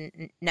in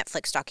the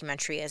Netflix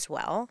documentary as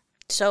well.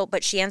 So,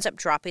 but she ends up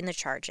dropping the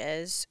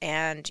charges,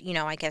 and,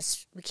 I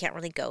guess we can't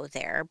really go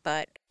there,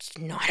 but it's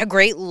not a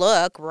great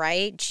look,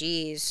 right?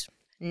 Jeez.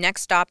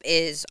 Next stop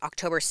is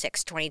October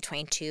 6,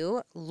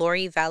 2022.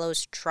 Lori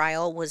Vallow's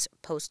trial was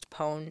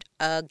postponed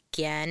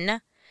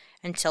again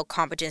until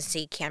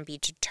competency can be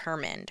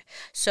determined.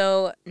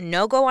 So,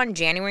 no go on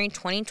January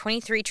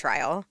 2023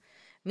 trial.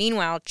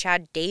 Meanwhile,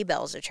 Chad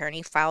Daybell's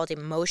attorney filed a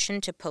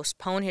motion to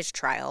postpone his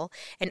trial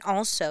and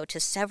also to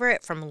sever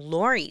it from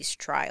Lori's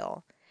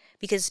trial.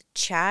 because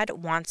Chad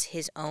wants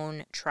his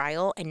own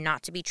trial and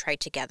not to be tried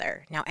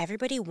together. Now,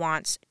 everybody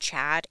wants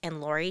Chad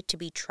and Lori to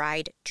be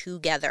tried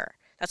together.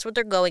 That's what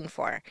they're going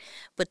for.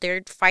 But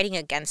they're fighting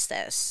against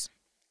this.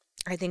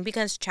 I think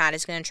because Chad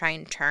is going to try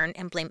and turn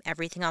and blame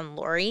everything on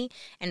Lori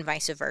and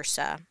vice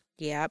versa.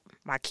 Yep,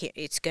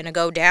 it's going to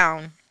go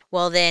down.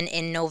 Well, then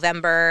in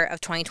November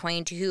of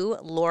 2022,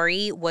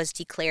 Lori was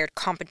declared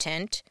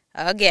competent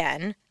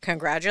again.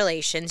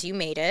 Congratulations, you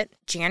made it.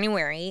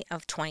 January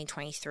of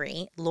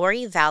 2023,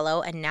 Tylee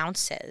Vallow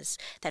announces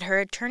that her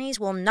attorneys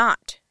will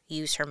not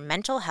use her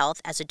mental health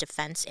as a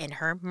defense in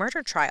her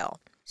murder trial.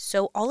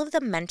 So all of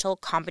the mental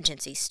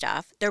competency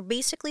stuff, they're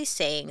basically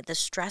saying the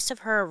stress of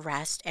her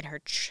arrest and her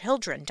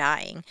children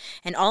dying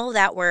and all of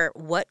that were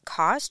what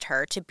caused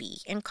her to be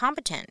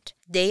incompetent.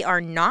 They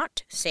are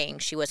not saying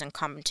she was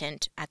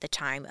incompetent at the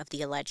time of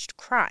the alleged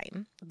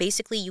crime.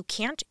 Basically, you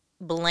can't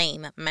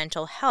blame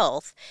mental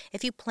health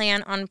if you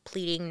plan on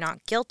pleading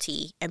not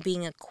guilty and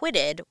being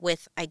acquitted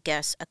with, I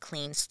guess, a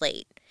clean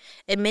slate.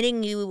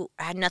 Admitting you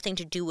had nothing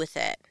to do with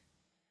it.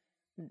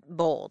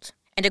 Bold.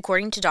 And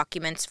according to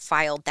documents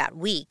filed that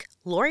week,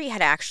 Lori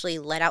had actually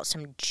let out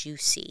some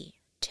juicy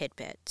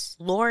tidbits.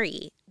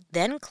 Lori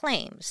then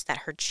claims that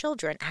her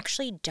children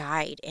actually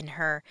died in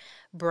her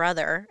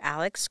brother,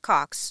 Alex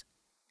Cox.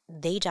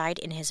 They died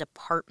in his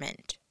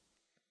apartment.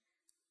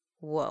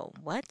 Whoa,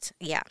 what?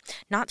 Yeah,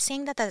 not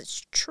saying that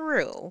that's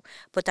true,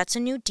 but that's a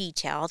new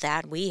detail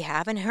that we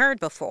haven't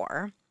heard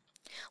before.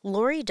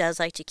 Lori does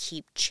like to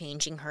keep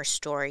changing her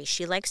story.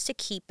 She likes to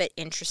keep it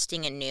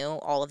interesting and new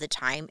all of the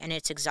time, and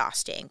it's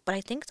exhausting. But I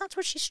think that's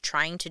what she's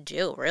trying to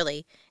do,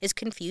 really, is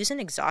confuse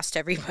and exhaust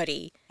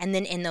everybody. And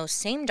then in those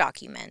same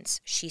documents,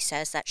 she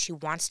says that she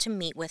wants to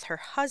meet with her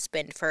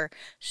husband for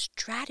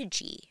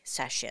strategy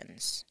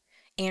sessions.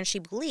 And she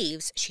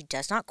believes she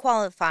does not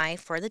qualify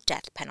for the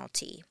death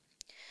penalty.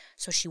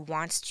 So she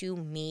wants to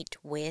meet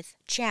with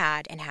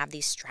Chad and have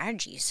these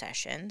strategy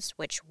sessions,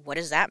 which, what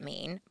does that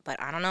mean?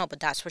 But I don't know, but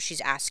that's what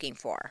she's asking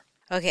for.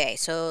 Okay,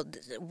 so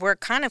we're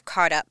kind of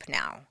caught up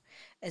now.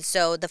 And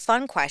so the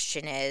fun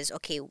question is,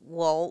 okay,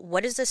 well,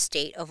 what is the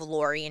state of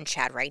Lori and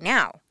Chad right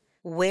now?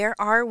 Where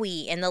are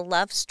we in the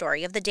love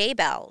story of the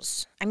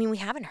Daybells? I mean, we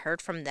haven't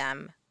heard from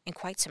them in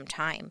quite some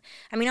time.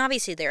 I mean,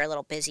 obviously they're a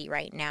little busy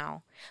right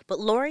now, but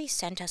Lori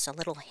sent us a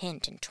little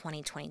hint in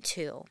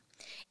 2022.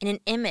 In an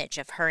image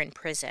of her in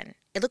prison,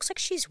 it looks like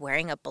she's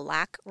wearing a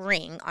black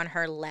ring on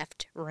her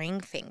left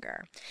ring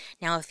finger.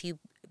 Now, if you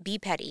be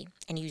petty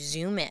and you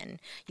zoom in,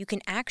 you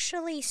can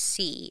actually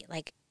see,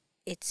 like,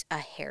 it's a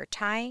hair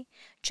tie,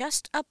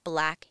 just a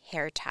black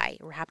hair tie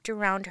wrapped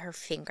around her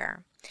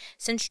finger.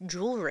 Since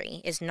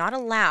jewelry is not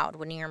allowed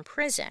when you're in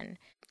prison,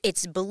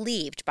 it's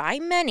believed by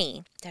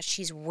many that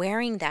she's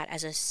wearing that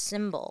as a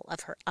symbol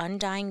of her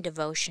undying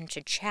devotion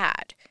to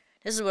Chad.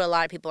 This is what a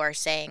lot of people are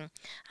saying.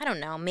 I don't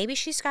know. Maybe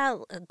she's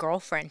got a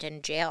girlfriend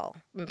in jail.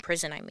 In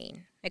prison, I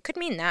mean. It could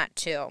mean that,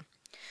 too.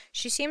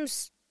 She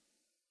seems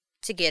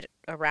to get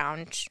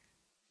around.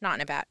 Not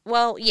in a bad...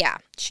 Well, yeah.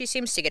 She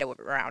seems to get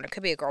around. It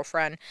could be a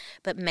girlfriend.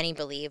 But many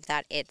believe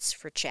that it's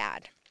for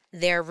Chad.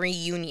 Their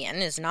reunion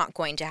is not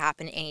going to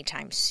happen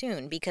anytime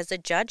soon because the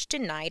judge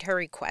denied her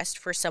request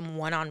for some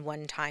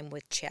one-on-one time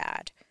with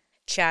Chad.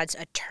 Chad's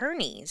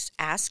attorneys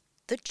asked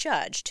the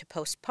judge to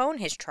postpone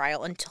his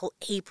trial until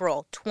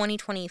April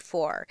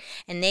 2024.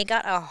 And they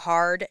got a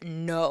hard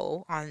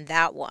no on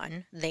that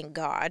one, thank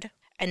God.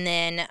 And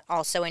then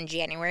also in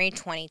January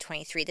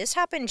 2023, this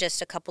happened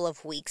just a couple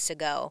of weeks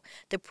ago,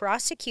 the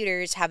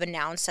prosecutors have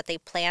announced that they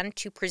plan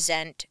to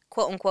present,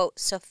 quote-unquote,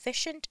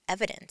 sufficient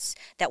evidence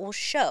that will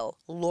show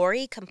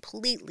Lori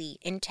completely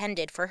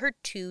intended for her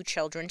 2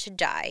 children to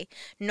die.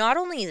 Not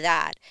only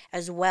that,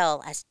 as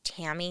well as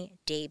Tammy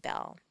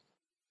Daybell.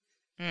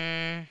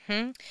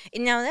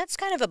 Now, that's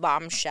kind of a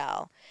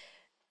bombshell.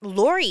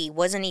 Lori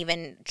wasn't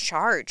even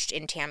charged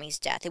in Tammy's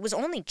death. It was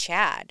only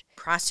Chad.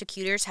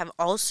 Prosecutors have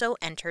also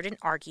entered an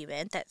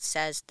argument that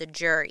says the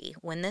jury,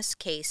 when this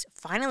case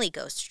finally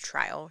goes to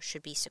trial,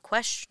 should be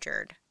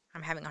sequestered.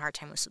 I'm having a hard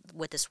time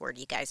with this word,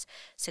 you guys.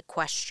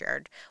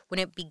 Sequestered. When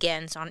it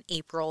begins on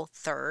April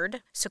 3rd.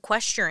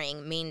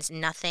 Sequestering means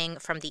nothing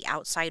from the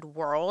outside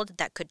world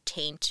that could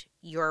taint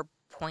your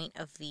point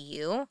of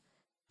view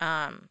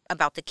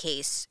about the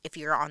case if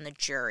you're on the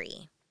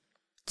jury.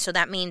 So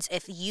that means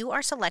if you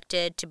are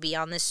selected to be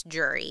on this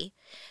jury,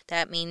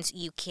 that means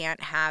you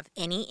can't have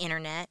any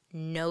internet,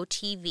 no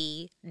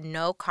TV,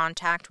 no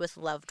contact with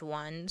loved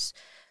ones.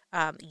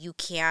 You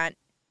can't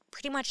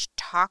pretty much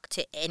talk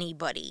to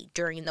anybody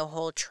during the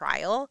whole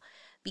trial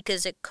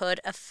because it could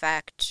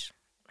affect,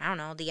 I don't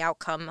know, the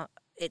outcome.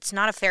 It's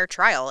not a fair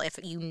trial if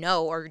you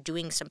know or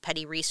doing some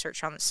petty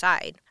research on the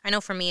side. I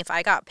know for me, if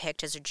I got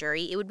picked as a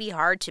jury, it would be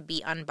hard to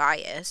be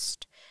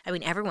unbiased. I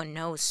mean, everyone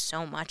knows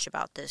so much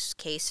about this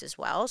case as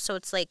well. So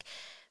it's like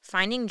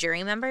finding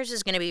jury members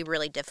is going to be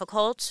really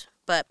difficult.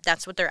 But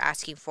that's what they're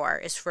asking for,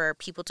 is for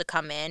people to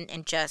come in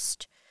and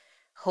just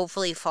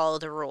hopefully follow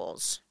the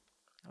rules.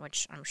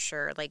 Which I'm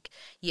sure,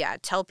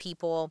 tell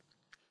people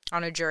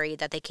on a jury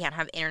that they can't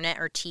have internet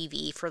or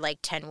TV for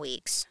 10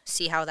 weeks.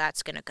 See how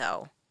that's going to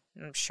go.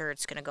 I'm sure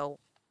it's going to go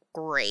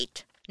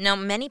great. Now,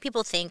 many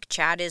people think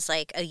Chad is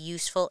like a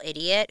useful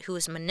idiot who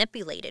is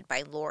manipulated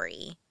by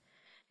Lori.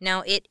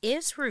 Now, it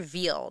is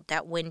revealed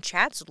that when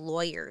Chad's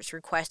lawyers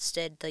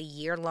requested the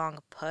year-long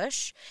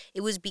push, it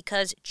was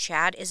because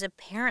Chad is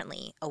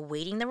apparently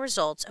awaiting the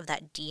results of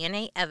that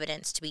DNA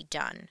evidence to be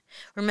done.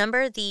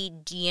 Remember the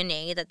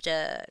DNA that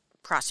the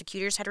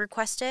prosecutors had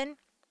requested?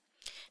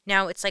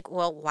 Now, it's like,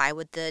 well, why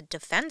would the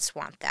defense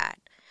want that?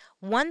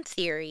 One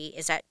theory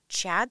is that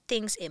Chad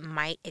thinks it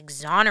might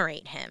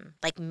exonerate him.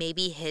 Like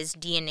maybe his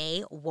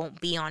DNA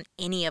won't be on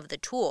any of the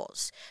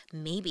tools.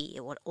 Maybe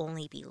it would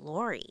only be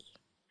Lori.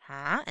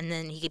 Huh? And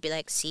then he could be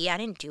like, see, I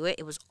didn't do it.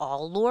 It was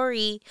all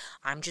Lori.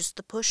 I'm just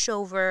the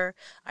pushover.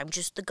 I'm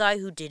just the guy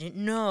who didn't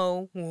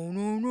know. Oh,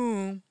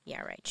 no.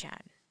 Yeah, right,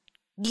 Chad.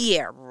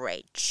 Yeah,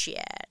 right,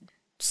 Chad.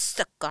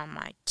 Suck on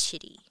my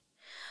titty.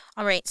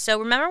 All right, so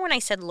remember when I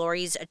said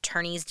Lori's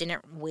attorneys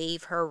didn't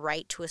waive her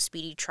right to a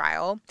speedy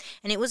trial?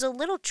 And it was a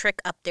little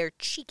trick up their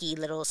cheeky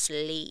little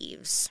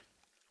sleeves.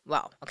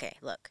 Well, okay,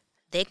 look.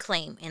 They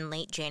claim in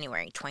late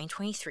January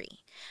 2023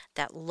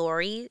 that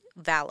Tylee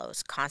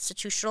Vallow's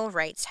constitutional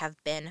rights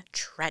have been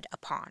tread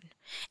upon,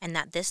 and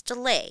that this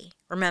delay,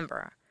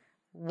 remember,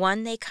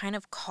 one they kind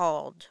of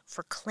called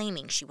for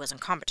claiming she was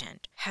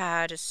incompetent,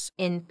 had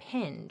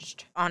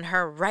impinged on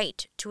her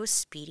right to a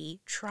speedy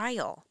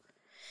trial.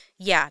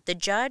 Yeah, the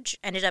judge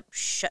ended up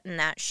shutting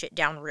that shit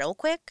down real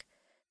quick,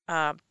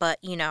 but,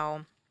 you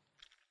know,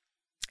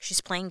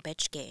 she's playing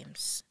bitch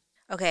games.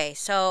 Okay,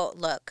 so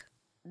look.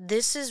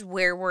 This is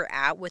where we're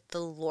at with the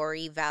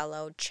Tylee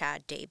Vallow,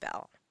 Chad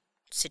Daybell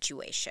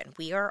situation.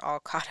 We are all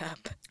caught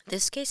up.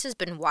 This case has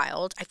been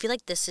wild. I feel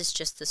like this is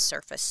just the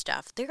surface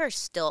stuff. There are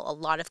still a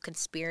lot of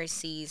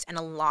conspiracies and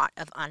a lot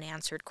of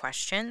unanswered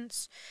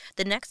questions.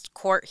 The next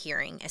court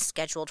hearing is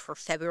scheduled for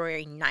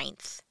February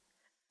 9th,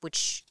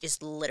 which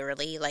is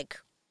literally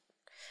like,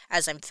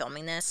 as I'm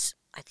filming this,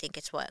 I think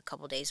it's a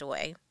couple days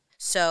away.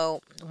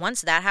 So once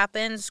that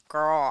happens,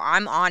 girl,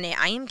 I'm on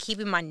it. I am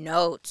keeping my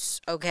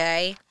notes,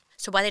 okay?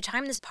 So by the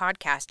time this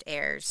podcast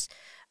airs,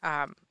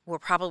 we're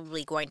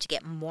probably going to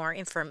get more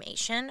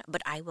information,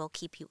 but I will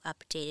keep you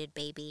updated,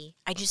 baby.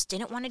 I just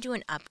didn't want to do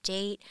an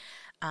update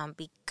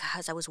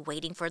because I was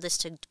waiting for this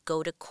to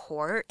go to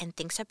court, and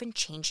things have been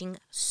changing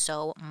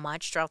so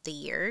much throughout the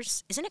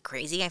years. Isn't it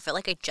crazy? I feel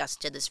like I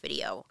just did this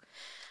video,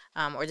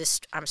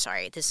 this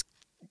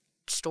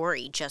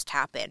story just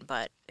happened,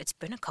 but it's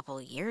been a couple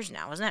of years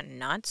now. Isn't that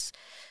nuts?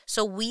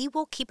 So we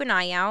will keep an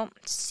eye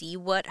out, see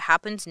what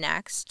happens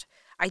next.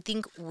 I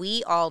think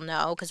we all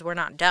know, because we're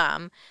not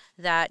dumb,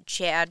 that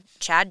Chad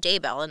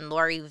Daybell and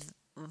Tylee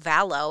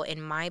Vallow,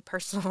 in my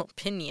personal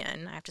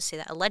opinion, I have to say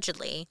that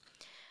allegedly,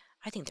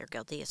 I think they're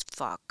guilty as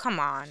fuck. Come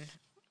on.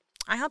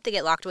 I hope they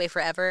get locked away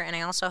forever, and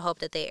I also hope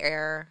that they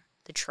air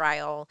the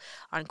trial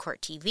on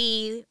court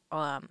TV.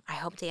 I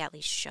hope they at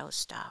least show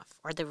stuff,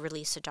 or they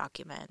release the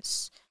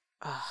documents.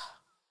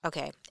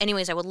 Okay.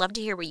 Anyways, I would love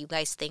to hear what you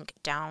guys think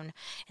down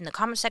in the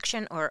comment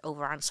section or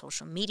over on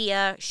social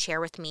media. Share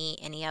with me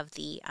any of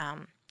the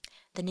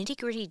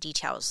nitty-gritty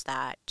details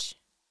that,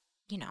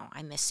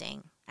 I'm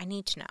missing. I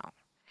need to know.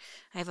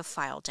 I have a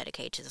file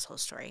dedicated to this whole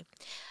story.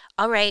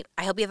 All right.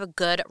 I hope you have a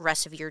good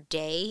rest of your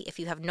day. If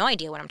you have no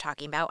idea what I'm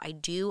talking about, I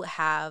do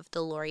have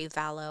the Tylee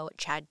Vallow,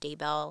 Chad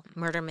Daybell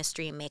Murder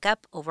Mystery and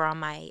Makeup over on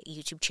my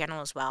YouTube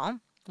channel as well,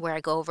 where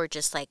I go over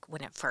just like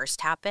when it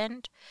first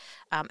happened.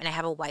 And I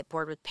have a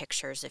whiteboard with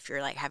pictures if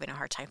you're like having a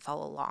hard time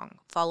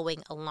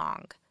following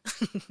along.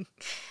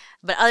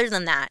 But other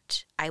than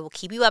that, I will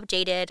keep you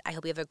updated. I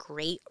hope you have a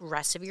great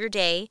rest of your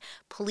day.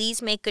 Please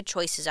make good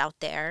choices out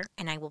there,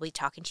 and I will be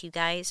talking to you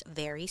guys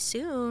very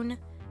soon.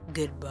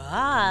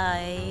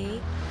 Goodbye.